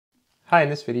Hi, in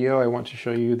this video I want to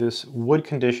show you this wood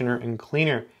conditioner and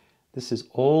cleaner. This is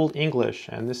Old English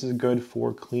and this is good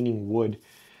for cleaning wood.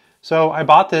 So I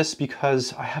bought this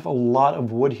because I have a lot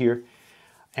of wood here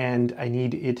and I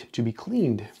need it to be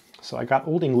cleaned. So I got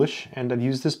Old English and I've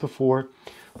used this before.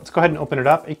 Let's go ahead and open it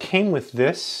up. It came with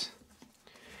this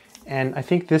and I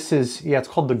think this is, it's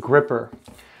called the gripper.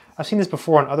 I've seen this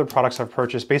before on other products I've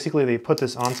purchased. Basically they put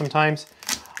this on sometimes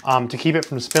to keep it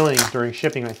from spilling during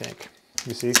shipping, I think.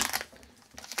 You see?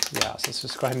 Yeah, so let's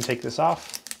just go ahead and take this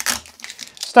off.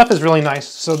 Stuff is really nice.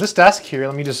 So this desk here,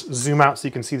 let me just zoom out so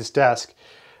you can see this desk.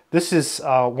 This is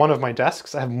one of my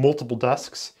desks. I have multiple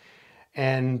desks.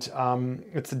 And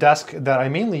it's a desk that I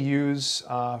mainly use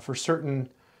for certain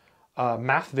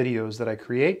math videos that I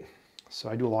create. So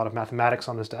I do a lot of mathematics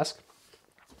on this desk.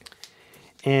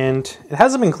 And it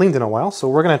hasn't been cleaned in a while, so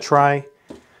we're gonna try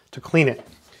to clean it.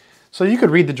 So you could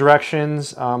read the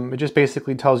directions. It just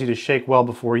basically tells you to shake well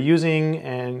before using,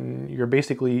 and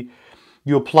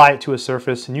you apply it to a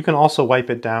surface, and you can also wipe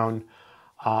it down.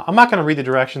 I'm not gonna read the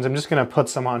directions. I'm just gonna put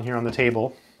some on here on the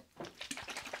table.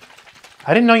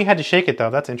 I didn't know you had to shake it though.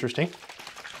 That's interesting.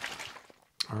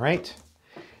 All right.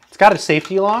 It's got a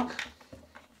safety lock.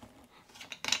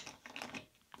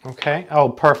 Okay. Oh,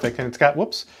 perfect. And it's got,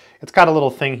 it's got a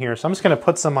little thing here. So I'm just gonna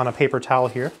put some on a paper towel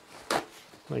here.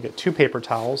 I'm gonna get 2 paper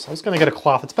towels. I was gonna get a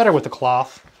cloth. It's better with the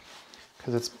cloth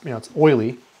because it's, it's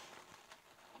oily.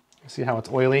 See how it's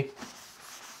oily?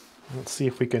 Let's see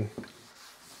if we can.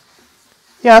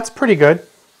 Yeah, it's pretty good.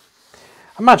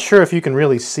 I'm not sure if you can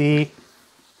really see.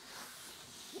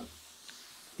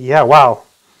 Yeah, wow.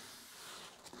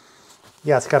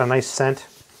 Yeah, it's got a nice scent.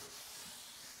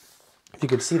 If you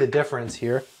can see the difference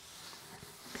here.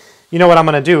 You know what I'm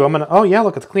going to do? Oh yeah,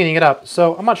 look, it's cleaning it up.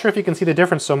 So I'm not sure if you can see the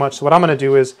difference so much. So what I'm going to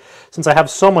do is, since I have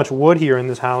so much wood here in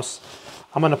this house,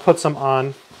 I'm going to put some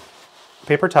on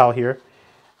paper towel here.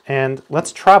 And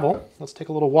let's travel. Let's take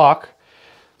a little walk.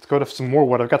 Let's go to some more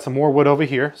wood. I've got some more wood over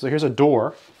here. So here's a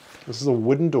door. This is a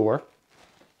wooden door.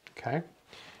 Okay.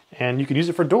 And you can use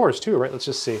it for doors too, right? Let's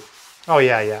just see. Oh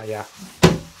yeah.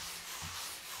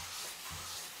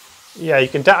 Yeah, you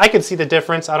can. I can see the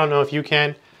difference. I don't know if you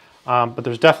can. But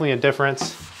there's definitely a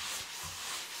difference.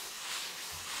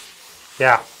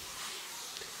 Yeah.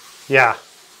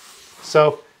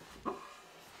 So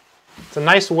it's a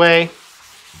nice way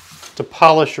to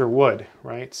polish your wood,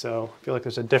 right? So I feel like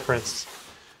there's a difference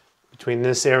between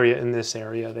this area and this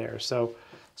area there. So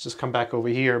let's just come back over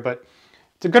here. But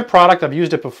it's a good product. I've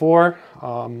used it before.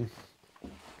 And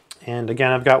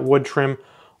again, I've got wood trim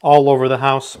all over the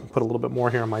house. Put a little bit more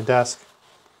here on my desk.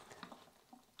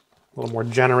 A little more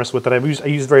generous with it. I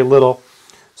use very little,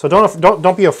 so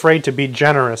don't be afraid to be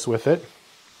generous with it.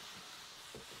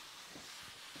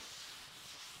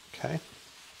 Okay.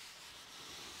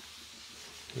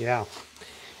 Yeah.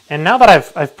 And now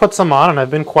that I've put some on and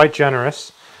I've been quite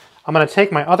generous, I'm going to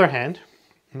take my other hand.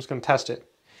 I'm just going to test it.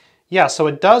 Yeah. So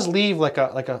it does leave like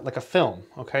a film.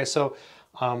 Okay. So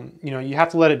you have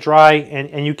to let it dry,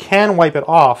 and you can wipe it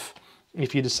off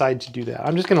if you decide to do that.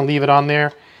 I'm just going to leave it on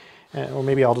there. Or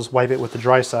maybe I'll just wipe it with the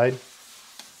dry side.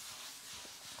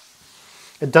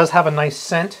 It does have a nice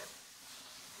scent.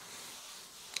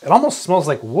 It almost smells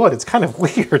like wood. It's kind of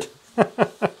weird.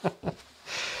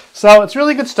 So it's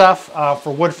really good stuff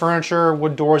for wood furniture,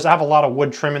 wood doors. I have a lot of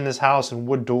wood trim in this house and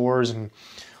wood doors and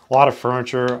a lot of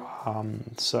furniture.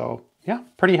 So yeah,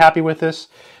 pretty happy with this.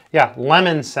 Yeah,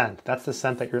 lemon scent. That's the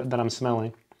scent that I'm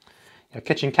smelling. Yeah,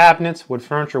 kitchen cabinets, wood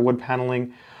furniture, wood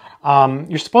paneling.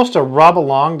 You're supposed to rub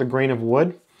along the grain of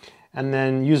wood and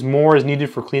then use more as needed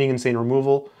for cleaning and stain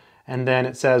removal. And then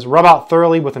it says, rub out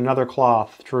thoroughly with another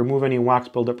cloth to remove any wax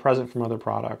buildup present from other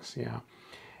products. Yeah.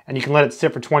 And you can let it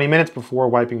sit for 20 minutes before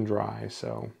wiping dry.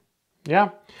 So yeah.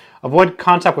 Avoid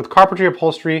contact with carpentry,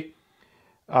 upholstery,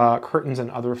 curtains,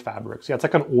 and other fabrics. Yeah, it's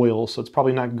like an oil, so it's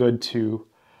probably not good to,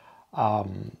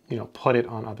 put it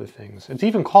on other things. It's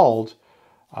even called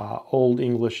Old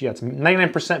English. Yeah, it's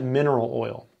 99% mineral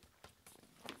oil.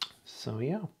 So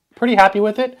yeah, pretty happy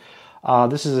with it.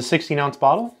 This is a 16-ounce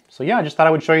bottle. So yeah, I just thought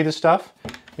I would show you this stuff,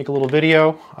 make a little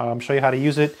video, show you how to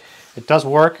use it. It does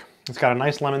work. It's got a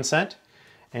nice lemon scent,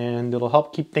 and it'll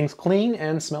help keep things clean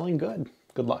and smelling good.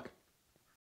 Good luck.